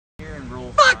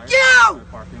Fuck you!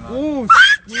 Oh,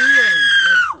 fuck you!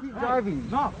 Keep driving.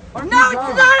 No, it's not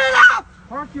enough!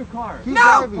 Park your car. Keep No!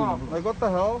 driving. Like, what the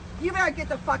hell? You better get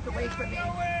the fuck away from me.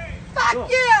 Fuck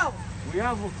you! We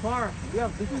have a car.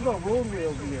 This is a roadway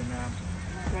over here, ma'am.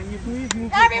 Can you please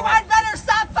move Everyone better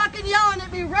stop fucking yelling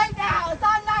at me right now, as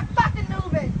I'm not fucking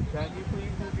moving. Can you please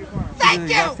move your car? Thank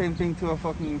This is the you! same thing to a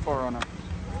fucking Forerunner.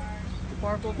 You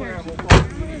park over here. We'll call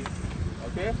the police.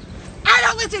 Okay? I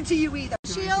don't listen to you either.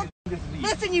 Shield,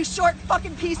 listen, you short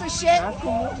fucking piece of shit. That's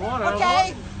cool. Whatever.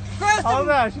 Okay? Grow How's some,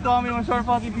 that? She called me a short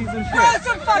fucking piece of shit. grow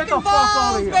some Get the fucking fuck out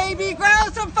balls, of here. baby. Grow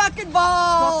some fucking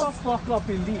balls. Shut the fuck up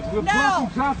indeed. We're No, blocking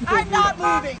traffic I'm over not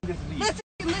here. moving. Just leave.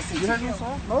 Listen You to heard you. me,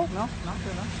 sir? No, not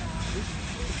good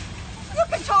enough. You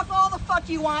can talk all the fuck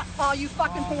you want, all you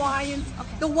fucking Hawaiians.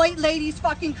 The white lady's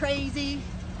fucking crazy.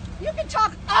 You can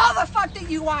talk all the fuck that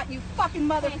you want, you fucking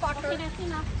motherfucker. Okay, that's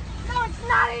enough. No, it's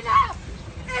not enough.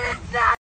 It is not.